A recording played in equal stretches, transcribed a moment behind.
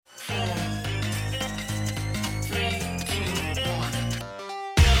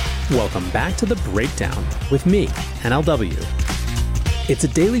Welcome back to The Breakdown with me, NLW. It's a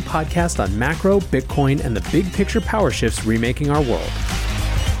daily podcast on macro, Bitcoin, and the big picture power shifts remaking our world.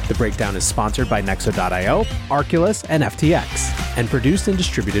 The Breakdown is sponsored by Nexo.io, Arculus, and FTX, and produced and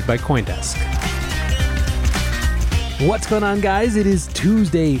distributed by CoinDesk. What's going on, guys? It is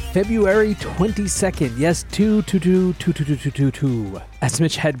Tuesday, February 22nd. Yes, 2222222, as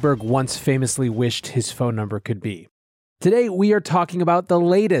Mitch Hedberg once famously wished his phone number could be. Today, we are talking about the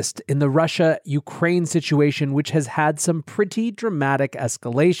latest in the Russia-Ukraine situation, which has had some pretty dramatic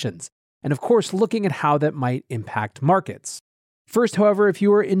escalations, and of course, looking at how that might impact markets. First, however, if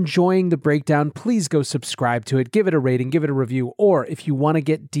you are enjoying The Breakdown, please go subscribe to it, give it a rating, give it a review, or if you want to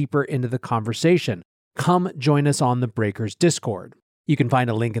get deeper into the conversation, come join us on the Breakers Discord. You can find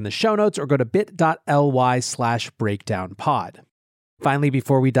a link in the show notes or go to bit.ly/breakdownpod. Finally,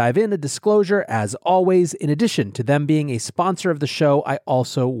 before we dive in, a disclosure, as always, in addition to them being a sponsor of the show, I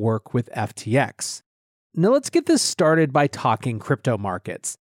also work with FTX. Now let's get this started by talking crypto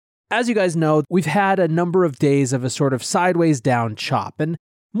markets. As you guys know, we've had a number of days of a sort of sideways down chop, and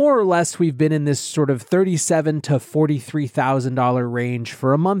more or less we've been in this sort of $37,000 to $43,000 range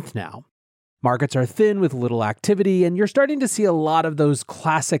for a month now. Markets are thin with little activity, and you're starting to see a lot of those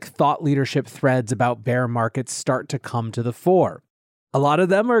classic thought leadership threads about bear markets start to come to the fore. A lot of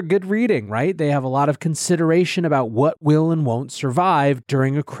them are good reading, right? They have a lot of consideration about what will and won't survive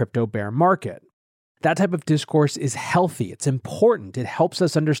during a crypto bear market. That type of discourse is healthy. It's important. It helps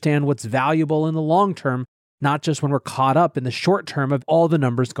us understand what's valuable in the long term, not just when we're caught up in the short term of all the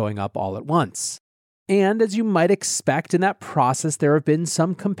numbers going up all at once. And as you might expect, in that process, there have been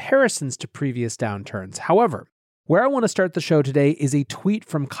some comparisons to previous downturns. However, where I want to start the show today is a tweet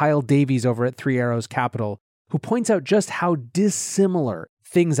from Kyle Davies over at Three Arrows Capital, who points out just how dissimilar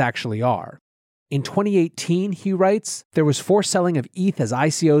things actually are. In 2018, he writes, there was forced selling of ETH as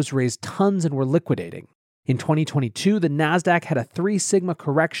ICOs raised tons and were liquidating. In 2022, the Nasdaq had a 3 sigma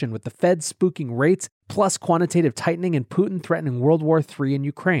correction with the Fed spooking rates plus quantitative tightening and Putin threatening World War III in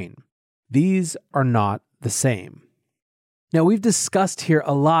Ukraine. These are not the same. Now, we've discussed here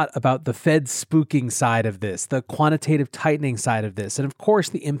a lot about the Fed spooking side of this, the quantitative tightening side of this, and of course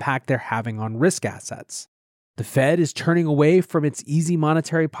the impact they're having on risk assets. The Fed is turning away from its easy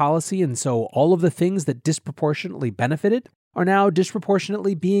monetary policy, and so all of the things that disproportionately benefited are now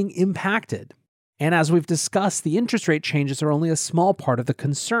disproportionately being impacted. And as we've discussed, the interest rate changes are only a small part of the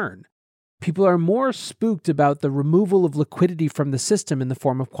concern. People are more spooked about the removal of liquidity from the system in the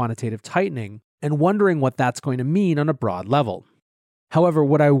form of quantitative tightening and wondering what that's going to mean on a broad level. However,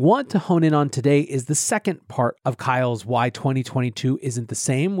 what I want to hone in on today is the second part of Kyle's Why 2022 Isn't the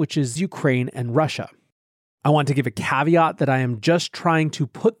Same, which is Ukraine and Russia. I want to give a caveat that I am just trying to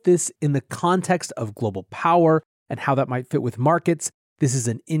put this in the context of global power and how that might fit with markets. This is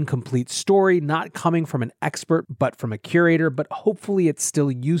an incomplete story, not coming from an expert, but from a curator, but hopefully it's still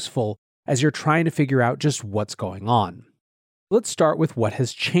useful as you're trying to figure out just what's going on. Let's start with what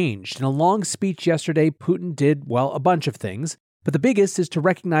has changed. In a long speech yesterday, Putin did, well, a bunch of things, but the biggest is to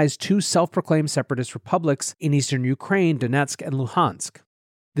recognize 2 self-proclaimed separatist republics in eastern Ukraine, Donetsk and Luhansk.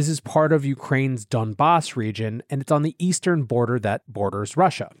 This is part of Ukraine's Donbas region, and it's on the eastern border that borders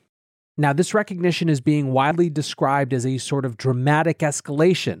Russia. Now, this recognition is being widely described as a sort of dramatic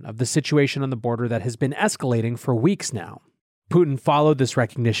escalation of the situation on the border that has been escalating for weeks now. Putin followed this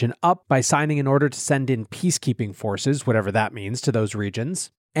recognition up by signing an order to send in peacekeeping forces, whatever that means, to those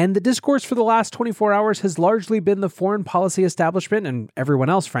regions. And the discourse for the last 24 hours has largely been the foreign policy establishment and everyone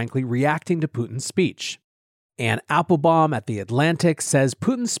else, frankly, reacting to Putin's speech. Anne Applebaum at The Atlantic says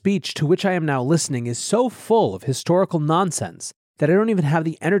Putin's speech, to which I am now listening, is so full of historical nonsense that I don't even have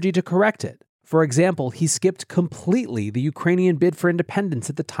the energy to correct it. For example, he skipped completely the Ukrainian bid for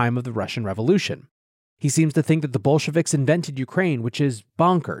independence at the time of the Russian Revolution. He seems to think that the Bolsheviks invented Ukraine, which is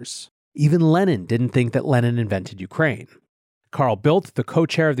bonkers. Even Lenin didn't think that Lenin invented Ukraine. Carl Bildt, the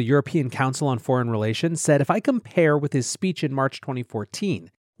co-chair of the European Council on Foreign Relations, said if I compare with his speech in March 2014,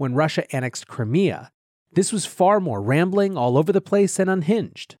 when Russia annexed Crimea, this was far more rambling, all over the place, and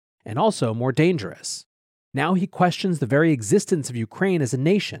unhinged, and also more dangerous. Now he questions the very existence of Ukraine as a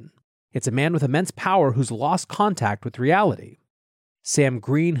nation. It's a man with immense power who's lost contact with reality. Sam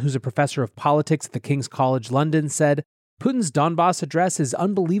Green, who's a professor of politics at the King's College London, said, Putin's Donbas address is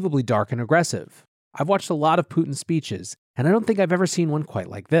unbelievably dark and aggressive. I've watched a lot of Putin's speeches, and I don't think I've ever seen one quite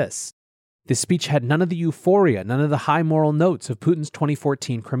like this. This speech had none of the euphoria, none of the high moral notes of Putin's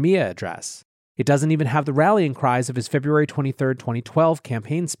 2014 Crimea address. It doesn't even have the rallying cries of his February 23, 2012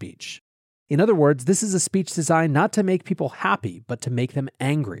 campaign speech. In other words, this is a speech designed not to make people happy, but to make them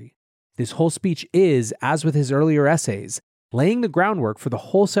angry. This whole speech is, as with his earlier essays, laying the groundwork for the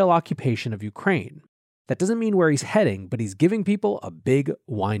wholesale occupation of Ukraine. That doesn't mean where he's heading, but he's giving people a big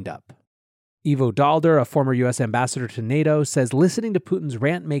wind-up. Ivo Dalder, a former U.S. ambassador to NATO, says listening to Putin's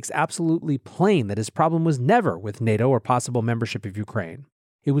rant makes absolutely plain that his problem was never with NATO or possible membership of Ukraine.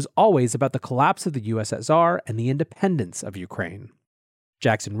 It was always about the collapse of the USSR and the independence of Ukraine.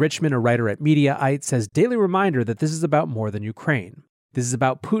 Jackson Richman, a writer at Mediaite, says daily reminder that this is about more than Ukraine. This is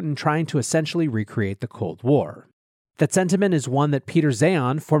about Putin trying to essentially recreate the Cold War. That sentiment is one that Peter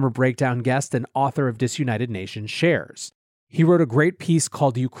Zeihan, former Breakdown guest and author of Disunited Nations, shares. He wrote a great piece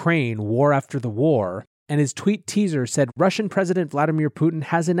called Ukraine, War After the War, and his tweet teaser said Russian President Vladimir Putin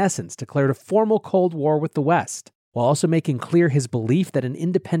has in essence declared a formal Cold War with the West, while also making clear his belief that an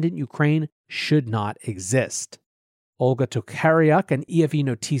independent Ukraine should not exist. Olga Tokaryuk, an EFE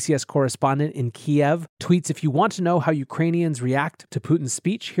Noticias correspondent in Kiev, tweets, if you want to know how Ukrainians react to Putin's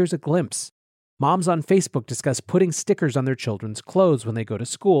speech, here's a glimpse. Moms on Facebook discuss putting stickers on their children's clothes when they go to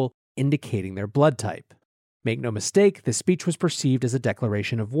school, indicating their blood type. Make no mistake, this speech was perceived as a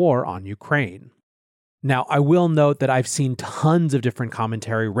declaration of war on Ukraine. Now, I will note that I've seen tons of different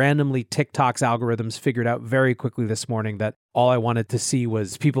commentary. Randomly, TikTok's algorithms figured out very quickly this morning that all I wanted to see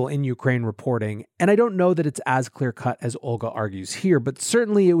was people in Ukraine reporting. And I don't know that it's as clear-cut as Olga argues here, but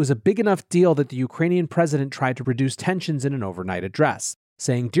certainly it was a big enough deal that the Ukrainian president tried to reduce tensions in an overnight address,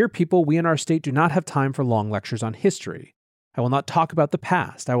 saying, "Dear people, we in our state do not have time for long lectures on history. I will not talk about the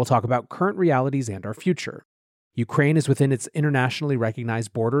past. I will talk about current realities and our future. Ukraine is within its internationally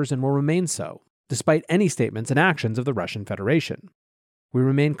recognized borders and will remain so, despite any statements and actions of the Russian Federation. We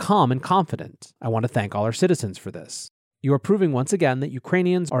remain calm and confident. I want to thank all our citizens for this. You are proving once again that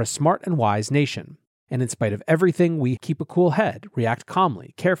Ukrainians are a smart and wise nation, and in spite of everything, we keep a cool head, react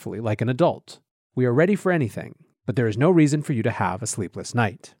calmly, carefully, like an adult. We are ready for anything, but there is no reason for you to have a sleepless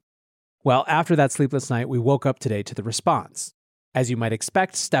night." Well, after that sleepless night, we woke up today to the response. As you might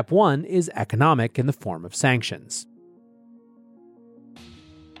expect, step one is economic in the form of sanctions.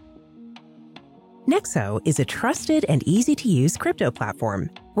 Nexo is a trusted and easy-to-use crypto platform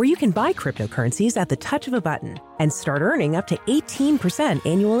where you can buy cryptocurrencies at the touch of a button and start earning up to 18%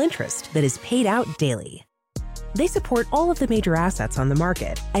 annual interest that is paid out daily. They support all of the major assets on the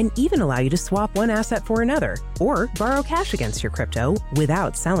market and even allow you to swap one asset for another or borrow cash against your crypto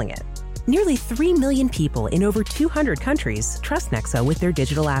without selling it. Nearly 3 million people in over 200 countries trust Nexo with their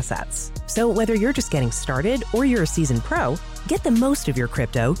digital assets. So whether you're just getting started or you're a seasoned pro, get the most of your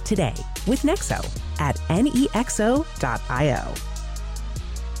crypto today with Nexo at nexo.io.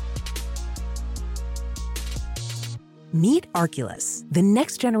 Meet Arculus, the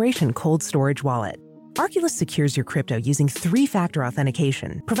next generation cold storage wallet. Arculus secures your crypto using 3-factor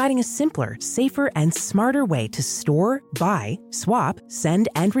authentication, providing a simpler, safer, and smarter way to store, buy, swap, send,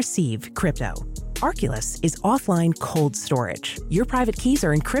 and receive crypto. Arculus is offline cold storage. Your private keys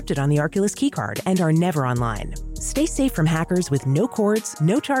are encrypted on the Arculus keycard and are never online. Stay safe from hackers with no cords,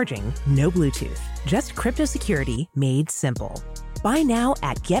 no charging, no Bluetooth. Just crypto security made simple. Buy now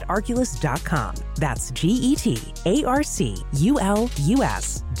at getarculus.com. That's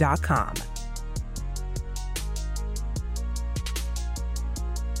GETARCULUS.com.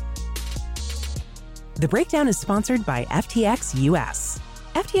 The Breakdown is sponsored by FTX US.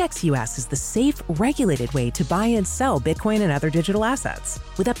 FTX US is the safe, regulated way to buy and sell Bitcoin and other digital assets,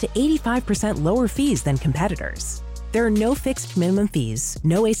 with up to 85% lower fees than competitors. There are no fixed minimum fees,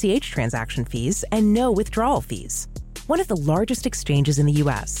 no ACH transaction fees, and no withdrawal fees. One of the largest exchanges in the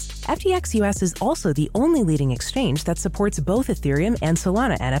US, FTX US is also the only leading exchange that supports both Ethereum and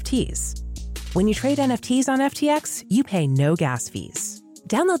Solana NFTs. When you trade NFTs on FTX, you pay no gas fees.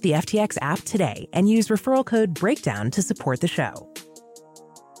 Download the FTX app today and use referral code BREAKDOWN to support the show.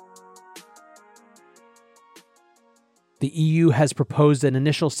 The EU has proposed an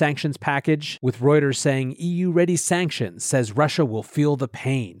initial sanctions package, with Reuters saying EU-ready sanctions says Russia will feel the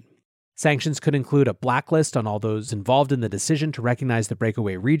pain. Sanctions could include a blacklist on all those involved in the decision to recognize the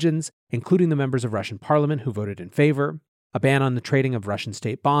breakaway regions, including the members of Russian parliament who voted in favor, a ban on the trading of Russian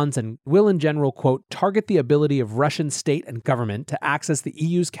state bonds, and will in general, quote, target the ability of Russian state and government to access the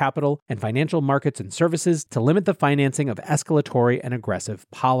EU's capital and financial markets and services to limit the financing of escalatory and aggressive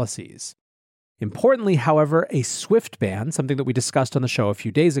policies. Importantly, however, a SWIFT ban, something that we discussed on the show a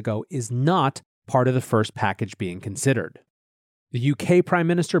few days ago, is not part of the first package being considered. The UK Prime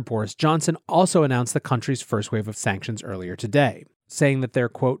Minister Boris Johnson also announced the country's first wave of sanctions earlier today, saying that they're,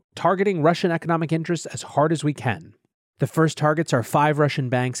 quote, targeting Russian economic interests as hard as we can. The first targets are 5 Russian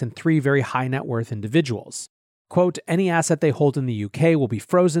banks and 3 very high net worth individuals. Quote, any asset they hold in the UK will be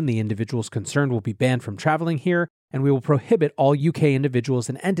frozen, the individuals concerned will be banned from traveling here, and we will prohibit all UK individuals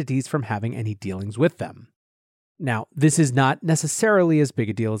and entities from having any dealings with them. Now, this is not necessarily as big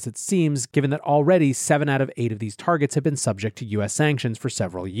a deal as it seems, given that already 7 out of 8 of these targets have been subject to US sanctions for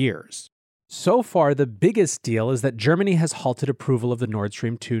several years. So far, the biggest deal is that Germany has halted approval of the Nord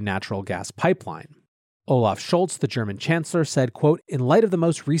Stream 2 natural gas pipeline. Olaf Scholz, the German chancellor, said, quote, "In light of the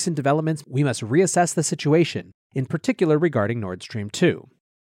most recent developments, we must reassess the situation, in particular regarding Nord Stream 2.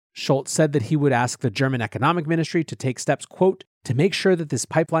 Scholz said that he would ask the German Economic Ministry to take steps, quote, "to make sure that this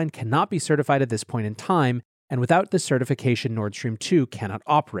pipeline cannot be certified at this point in time, and without this certification, Nord Stream 2 cannot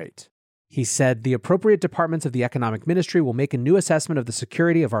operate." He said the appropriate departments of the Economic Ministry will make a new assessment of the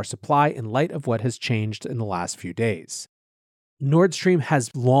security of our supply in light of what has changed in the last few days. Nord Stream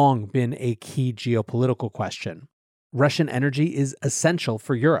has long been a key geopolitical question. Russian energy is essential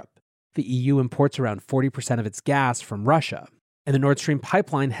for Europe. The EU imports around 40% of its gas from Russia, and the Nord Stream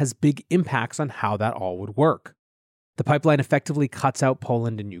pipeline has big impacts on how that all would work. The pipeline effectively cuts out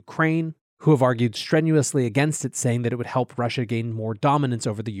Poland and Ukraine, who have argued strenuously against it, saying that it would help Russia gain more dominance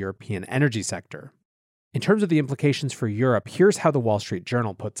over the European energy sector. In terms of the implications for Europe, here's how the Wall Street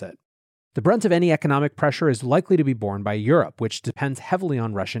Journal puts it. The brunt of any economic pressure is likely to be borne by Europe, which depends heavily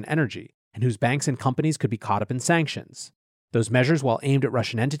on Russian energy, and whose banks and companies could be caught up in sanctions. Those measures, while aimed at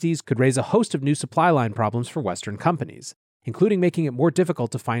Russian entities, could raise a host of new supply line problems for Western companies, including making it more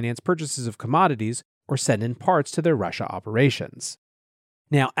difficult to finance purchases of commodities or send in parts to their Russia operations.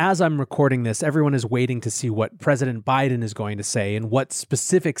 Now, as I'm recording this, everyone is waiting to see what President Biden is going to say and what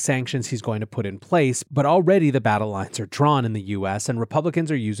specific sanctions he's going to put in place, but already the battle lines are drawn in the US and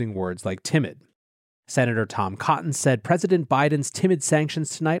Republicans are using words like timid. Senator Tom Cotton said President Biden's timid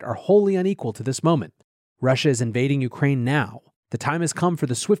sanctions tonight are wholly unequal to this moment. Russia is invading Ukraine now. The time has come for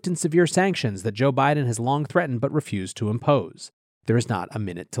the swift and severe sanctions that Joe Biden has long threatened but refused to impose. There is not a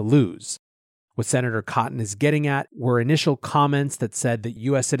minute to lose. What Senator Cotton is getting at were initial comments that said that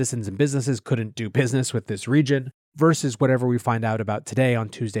U.S. citizens and businesses couldn't do business with this region, versus whatever we find out about today on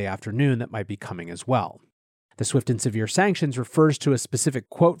Tuesday afternoon that might be coming as well. The swift and severe sanctions refers to a specific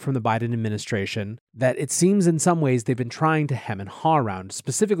quote from the Biden administration that it seems in some ways they've been trying to hem and haw around,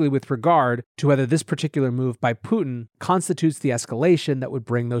 specifically with regard to whether this particular move by Putin constitutes the escalation that would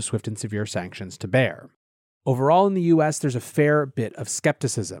bring those swift and severe sanctions to bear. Overall in the U.S., there's a fair bit of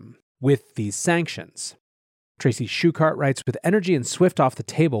skepticism with these sanctions. Tracy Schuchart writes, "With energy and SWIFT off the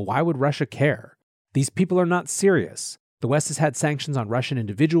table, why would Russia care? These people are not serious. The West has had sanctions on Russian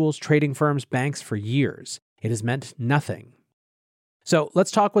individuals, trading firms, banks for years. It has meant nothing." So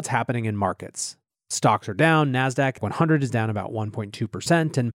let's talk what's happening in markets. Stocks are down. NASDAQ 100 is down about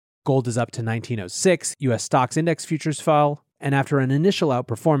 1.2%, and gold is up to 1906. U.S. stocks index futures fell, and after an initial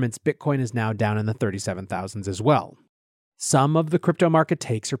outperformance, Bitcoin is now down in the 37,000s as well. Some of the crypto market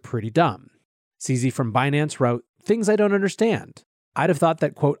takes are pretty dumb. CZ from Binance wrote, "Things I don't understand. I'd have thought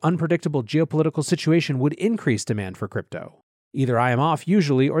that, quote, unpredictable geopolitical situation would increase demand for crypto. Either I am off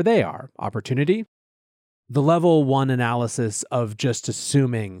usually or they are. Opportunity?" The level 1 analysis of just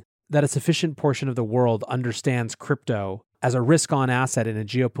assuming that a sufficient portion of the world understands crypto as a risk-on asset in a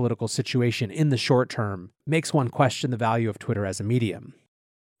geopolitical situation in the short term makes one question the value of Twitter as a medium.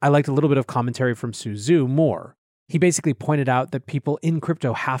 I liked a little bit of commentary from Su Zhu more. He basically pointed out that people in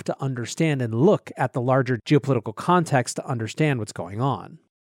crypto have to understand and look at the larger geopolitical context to understand what's going on.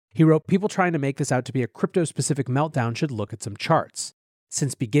 He wrote, "People trying to make this out to be a crypto-specific meltdown should look at some charts.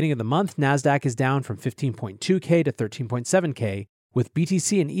 Since beginning of the month, NASDAQ is down from 15.2K to 13.7K, with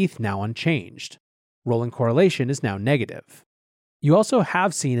BTC and ETH now unchanged. Rolling correlation is now negative. You also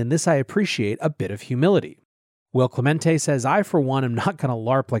have seen, and this I appreciate, a bit of humility. Will Clemente says, I for one am not going to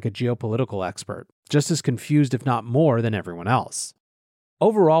LARP like a geopolitical expert, just as confused if not more than everyone else.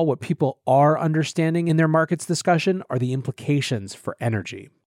 Overall, what people are understanding in their markets discussion are the implications for energy.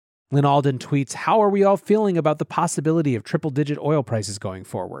 Lynn Alden tweets, how are we all feeling about the possibility of triple-digit oil prices going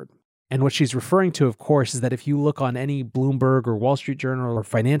forward? And what she's referring to, of course, is that if you look on any Bloomberg or Wall Street Journal or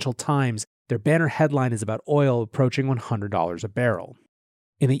Financial Times, their banner headline is about oil approaching $100 a barrel.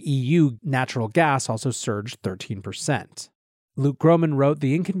 In the EU, natural gas also surged 13%. Luke Groman wrote,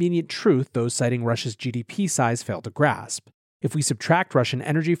 the inconvenient truth those citing Russia's GDP size fail to grasp. If we subtract Russian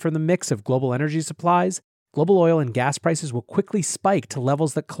energy from the mix of global energy supplies, global oil and gas prices will quickly spike to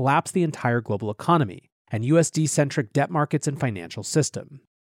levels that collapse the entire global economy and USD-centric debt markets and financial system.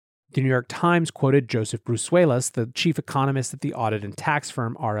 The New York Times quoted Joseph Brusuelas, the chief economist at the audit and tax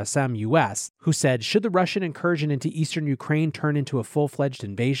firm RSM US, who said, should the Russian incursion into eastern Ukraine turn into a full-fledged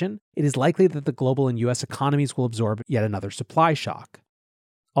invasion, it is likely that the global and US economies will absorb yet another supply shock.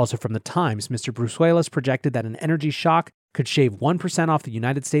 Also from the Times, Mr. Brusuelas projected that an energy shock could shave 1% off the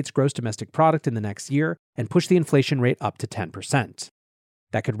United States gross domestic product in the next year and push the inflation rate up to 10%.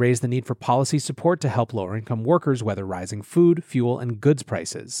 That could raise the need for policy support to help lower-income workers weather rising food, fuel, and goods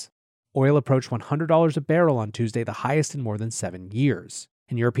prices. Oil approached $100 a barrel on Tuesday, the highest in more than 7 years.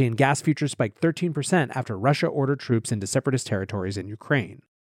 And European gas futures spiked 13% after Russia ordered troops into separatist territories in Ukraine.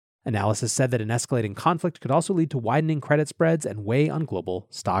 Analysis said that an escalating conflict could also lead to widening credit spreads and weigh on global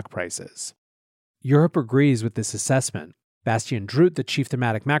stock prices. Europe agrees with this assessment. Bastian Druut, the chief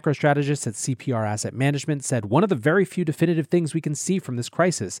thematic macro strategist at CPR Asset Management, said one of the very few definitive things we can see from this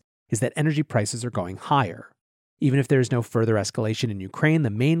crisis is that energy prices are going higher. Even if there is no further escalation in Ukraine, the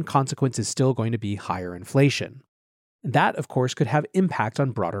main consequence is still going to be higher inflation. And that, of course, could have impact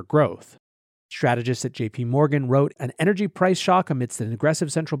on broader growth. Strategists at JP Morgan wrote, an energy price shock amidst an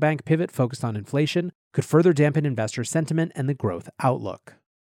aggressive central bank pivot focused on inflation could further dampen investor sentiment and the growth outlook.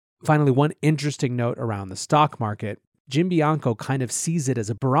 Finally, one interesting note around the stock market. Jim Bianco kind of sees it as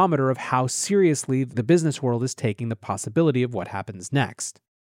a barometer of how seriously the business world is taking the possibility of what happens next.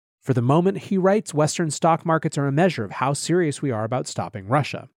 For the moment, he writes, Western stock markets are a measure of how serious we are about stopping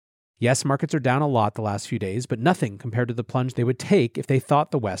Russia. Yes, markets are down a lot the last few days, but nothing compared to the plunge they would take if they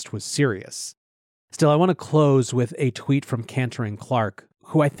thought the West was serious. Still, I want to close with a tweet from Cantor and Clark,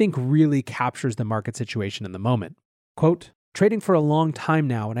 who I think really captures the market situation in the moment. Quote, trading for a long time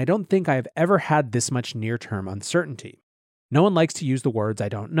now, and I don't think I have ever had this much near-term uncertainty. No one likes to use the words I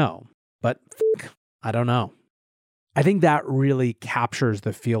don't know, but I don't know. I think that really captures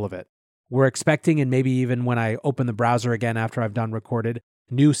the feel of it. We're expecting, and maybe even when I open the browser again after I've done recorded,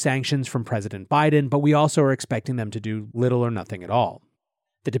 new sanctions from President Biden, but we also are expecting them to do little or nothing at all.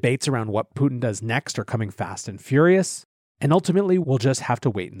 The debates around what Putin does next are coming fast and furious, and ultimately we'll just have to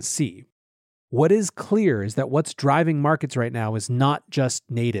wait and see. What is clear is that what's driving markets right now is not just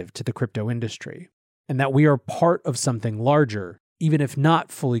native to the crypto industry, and that we are part of something larger, even if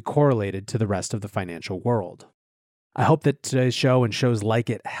not fully correlated to the rest of the financial world. I hope that today's show and shows like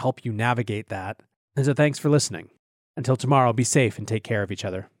it help you navigate that, and so thanks for listening. Until tomorrow, be safe and take care of each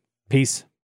other. Peace.